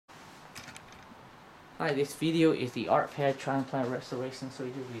Hi, this video is the ARP hair transplant restoration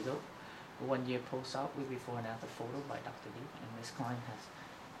surgery result. 1 year post-op with before and after photo by Dr. Diep, and this client has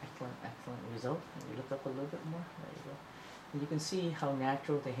excellent result. And you look up a little bit more, there you go. And you can see how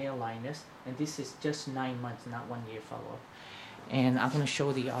natural the hairline is, and this is just 9 months, not 1 year follow-up. And I'm going to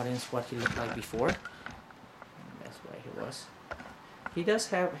show the audience what he looked like before. And that's where he was. He does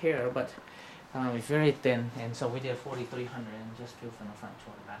have hair, but it's very thin, and so we did 4,300 and just filled from the front to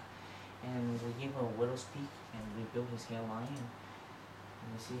the back. And we gave him a widow's peak and we built his hairline, and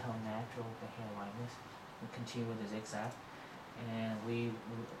you see how natural the hairline is. We continue with the zigzag, and we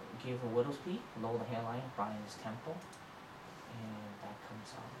give a widow's peak, lower the hairline by his temple, and that comes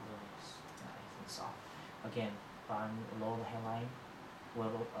out really nice and soft. Again, lower the hairline,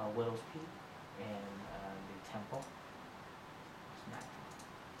 widow's peak, and the temple. It's natural.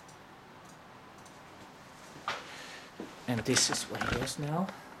 And this is what he is now.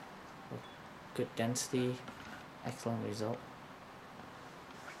 Good density, excellent result.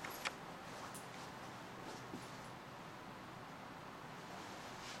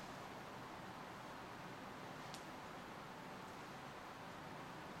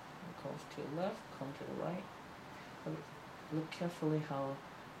 Come to the left, come to the right. Look carefully how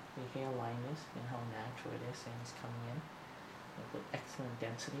the hairline is and how natural it is, and it's coming in with excellent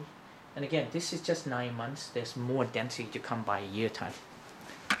density. And again, this is just 9 months. There's more density to come by a year time.